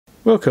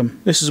Welcome,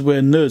 this is where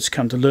nerds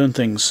come to learn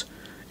things.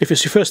 If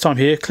it's your first time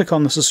here, click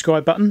on the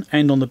subscribe button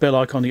and on the bell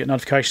icon to get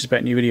notifications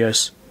about new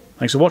videos.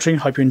 Thanks for watching,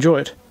 hope you enjoy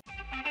it.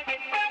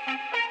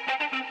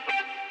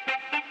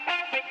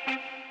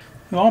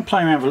 Well, I'm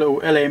playing around with a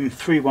little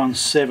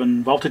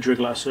LM317 voltage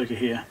regulator circuit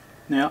here.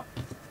 Now,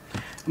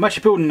 I'm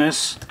actually building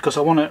this because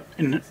I want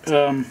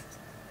to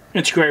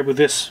integrate with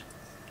this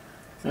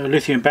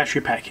lithium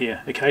battery pack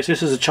here. Okay, so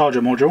this is a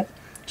charger module.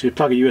 So you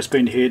plug a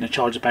USB into here and it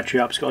charges the battery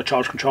up. It's got a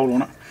charge controller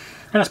on it.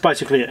 And that's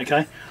basically it,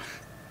 okay?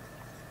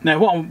 Now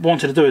what I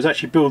wanted to do is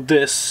actually build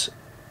this,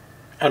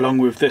 along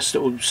with this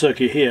little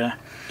circuit here,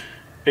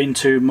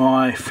 into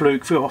my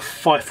Fluke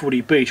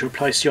 540B to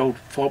replace the old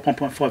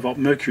 1.5 volt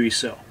Mercury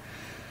cell.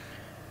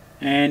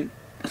 And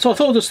so I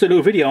thought I'd just do a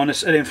little video on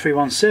this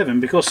LM317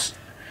 because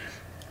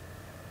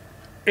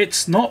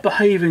it's not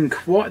behaving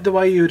quite the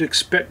way you would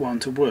expect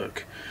one to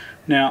work.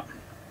 Now,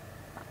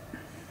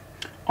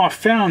 I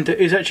found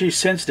it is actually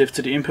sensitive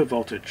to the input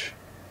voltage,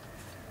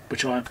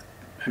 which I'm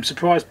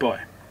surprised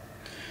by.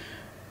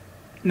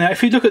 Now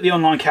if you look at the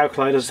online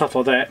calculators and stuff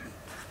like that,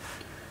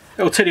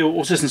 it will tell you what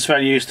resistance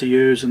values to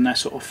use and that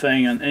sort of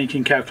thing, and you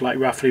can calculate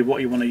roughly what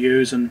you want to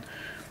use and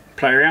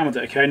play around with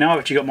it. Okay, now I've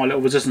actually got my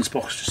little resistance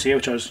box just here,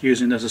 which I was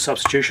using as a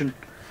substitution,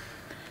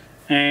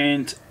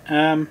 and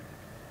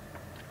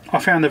I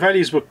found the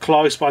values were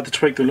close, but I had to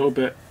tweak them a little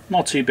bit,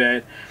 not too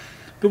bad.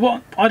 But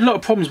what I had a lot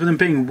of problems with them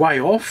being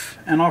way off,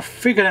 and I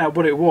figured out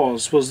what it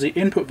was the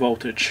input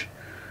voltage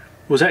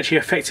was actually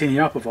affecting the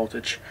output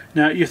voltage.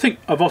 Now you think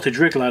a voltage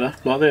regulator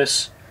like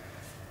this,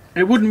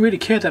 it wouldn't really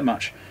care that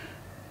much,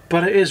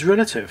 but it is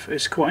relative.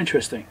 It's quite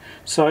interesting.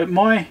 So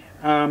my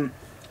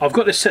I've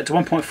got this set to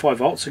 1.5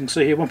 volts. You can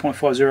see here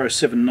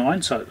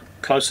 1.5079, so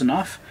close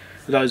enough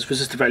with those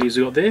resistor values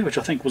I got there, which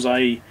I think was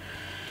I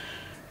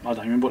don't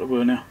remember what they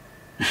were now.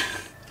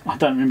 I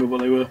don't remember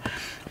what they were.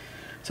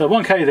 So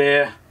 1k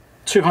there,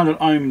 200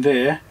 ohm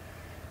there.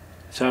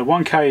 So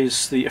 1k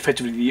is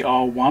effectively the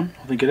R1,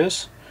 I think it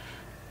is.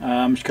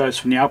 Which goes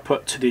from the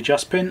output to the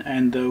adjust pin,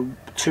 and the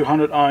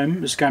 200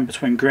 ohm is going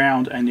between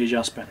ground and the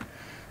adjust pin.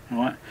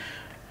 Alright,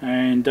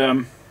 and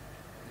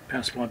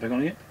power supply back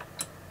on again.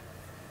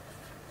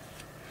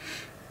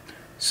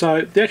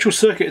 So the actual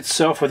circuit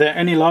itself, without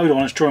any load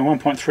on, is drawing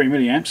 1.3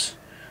 milliamps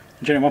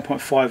and generating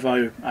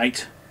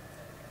 1.508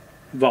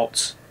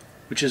 volts,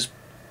 which is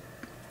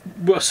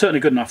certainly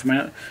good enough. I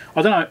mean,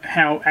 I don't know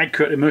how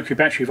accurate the Mercury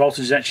Battery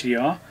voltages actually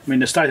are. I mean,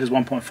 the stated is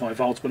 1.5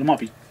 volts, but it might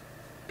be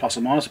plus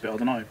or minus a bit, I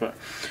don't know. But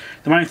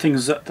the main thing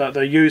is that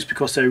they're used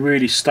because they're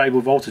really stable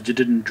voltage. It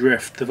didn't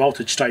drift. The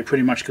voltage stayed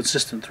pretty much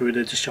consistent through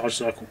the discharge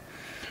cycle,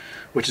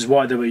 which is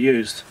why they were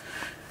used.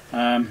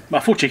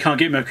 Unfortunately, you can't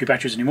get Mercury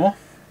batteries anymore.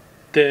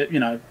 They're,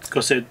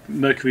 because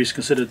Mercury is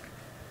considered,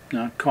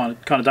 kind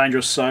of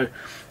dangerous. So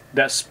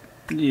that's,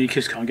 you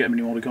just can't get them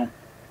anymore. They're gone.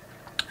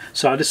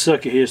 So this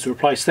circuit here is to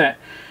replace that.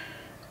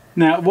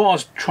 Now, what I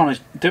was trying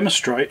to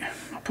demonstrate,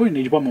 I probably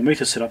need one more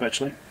meter set up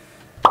actually.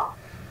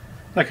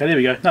 Okay, there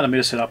we go, another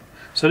meter set up.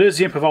 So there's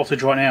the input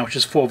voltage right now, which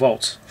is 4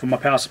 volts from my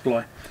power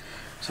supply.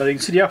 So you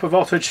can see the output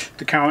voltage,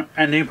 the current,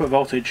 and the input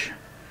voltage.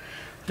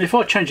 And if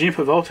I change the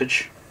input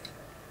voltage,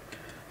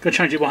 I'm going to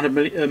change it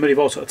 100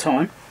 millivolts at a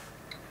time,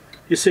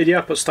 you see the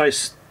output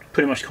stays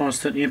pretty much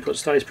constant, the input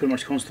stays pretty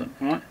much constant,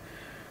 right?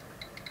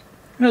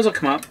 And as I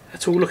come up,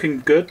 it's all looking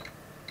good.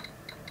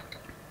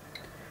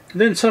 And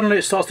then suddenly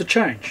it starts to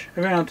change,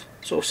 around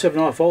sort of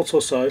 7.5 volts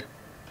or so,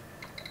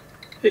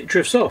 it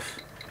drifts off.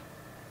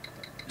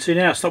 See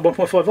now it's not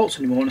 1.5 volts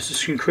anymore, and it's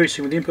just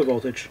increasing with the input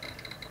voltage.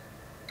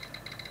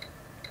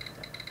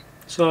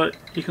 So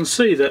you can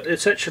see that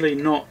it's actually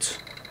not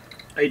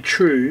a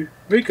true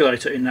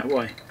regulator in that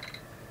way.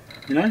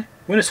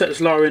 When it's at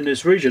this lower end of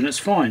this region, it's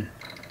fine.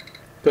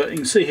 But you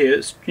can see here,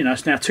 it's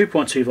it's now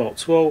 2.2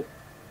 volts. Well,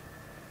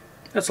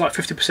 that's like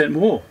 50%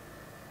 more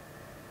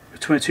with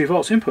 22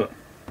 volts input.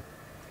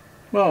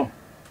 Well,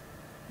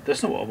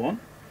 that's not what I want.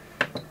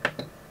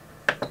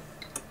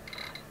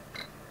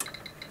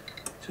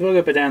 So if I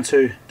go back down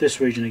to this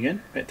region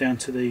again, back down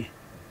to the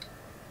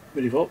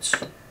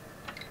millivolts.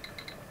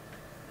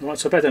 Alright,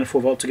 so back down to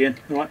 4 volts again.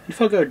 Alright, if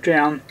I go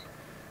down,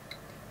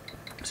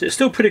 so it's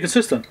still pretty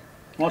consistent.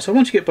 Alright, so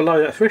once you get below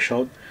that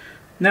threshold,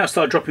 now it's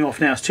started dropping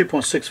off now, it's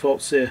 2.6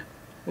 volts there.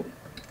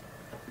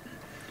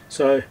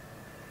 So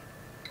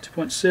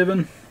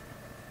 2.7,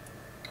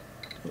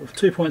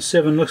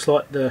 2.7 looks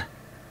like the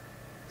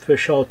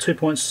threshold,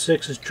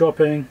 2.6 is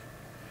dropping,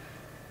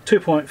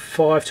 2.5,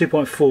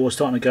 2.4 is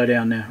starting to go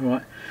down now,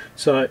 right?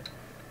 So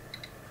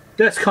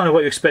that's kind of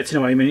what you expect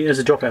anyway. I mean, there's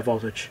a dropout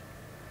voltage.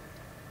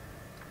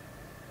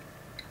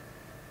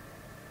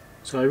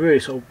 So really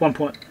sort of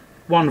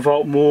 1.1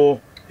 volt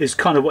more is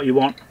kind of what you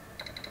want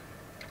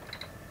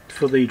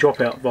for the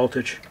dropout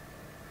voltage.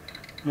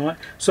 Alright,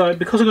 so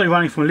because I'm going to be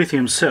running from a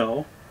lithium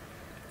cell,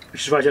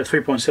 which is rated at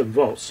 3.7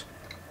 volts,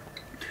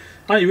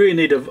 I really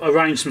need a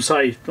range from, say,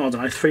 I don't know,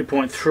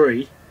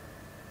 3.3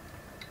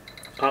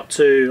 up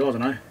to, I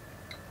don't know,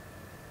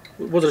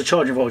 what is the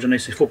charging voltage on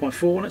this?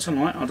 4.4 on it,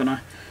 something like that, I don't know.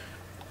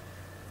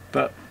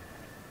 But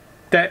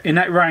that in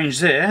that range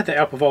there, the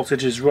output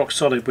voltage is rock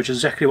solid, which is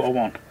exactly what I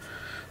want.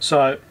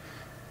 So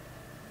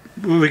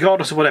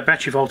regardless of what that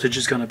battery voltage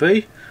is going to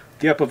be,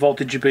 the output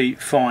voltage will be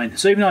fine.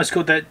 So even though it's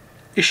got that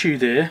issue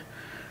there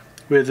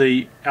where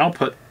the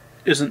output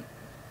isn't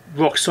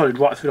rock solid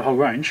right through the whole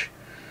range,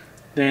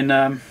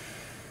 then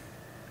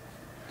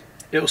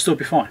it'll still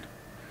be fine.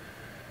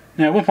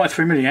 Now 1.3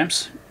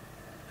 milliamps,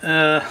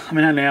 I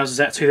mean how many hours is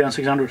that?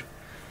 2,600.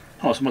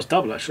 Oh, it's almost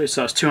double actually,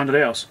 so it's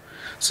 200 hours.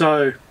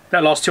 So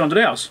that lasts 200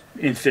 hours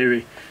in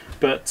theory,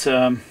 but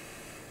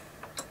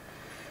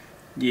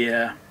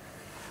yeah,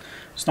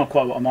 it's not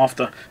quite what I'm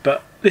after.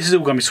 But this is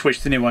all going to be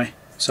switched anyway,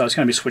 so it's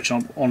going to be switched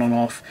on and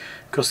off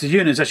because the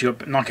unit's actually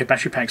got 9K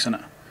battery packs in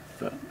it.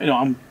 But you know,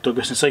 I'm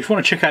digressing. So if you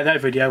want to check out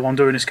that video while I'm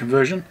doing this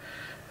conversion,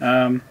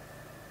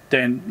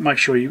 then make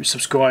sure you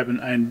subscribe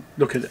and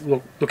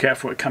look out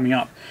for it coming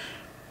up.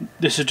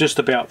 This is just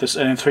about this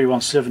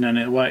LM317 and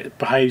the way it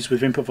behaves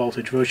with input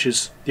voltage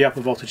versus the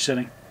output voltage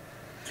setting.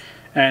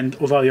 And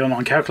although the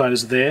online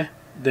calculators are there,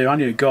 they're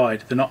only a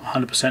guide. They're not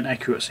 100%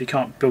 accurate, so you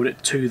can't build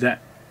it to that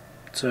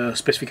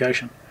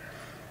specification.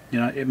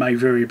 You know, it may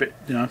vary a bit,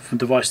 you know, from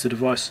device to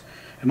device.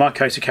 In my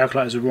case, the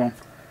calculators are wrong.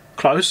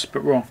 Close, but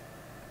wrong.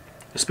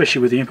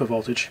 Especially with the input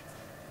voltage.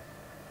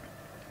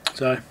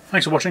 So,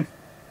 thanks for watching.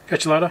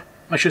 Catch you later.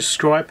 Make sure to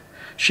subscribe.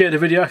 Share the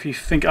video if you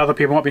think other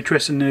people might be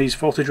interested in these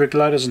voltage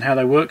regulators and how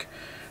they work.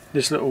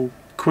 This little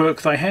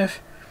quirk they have.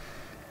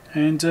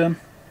 And,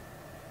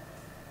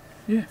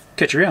 yeah,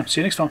 catch you around.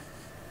 See you next time.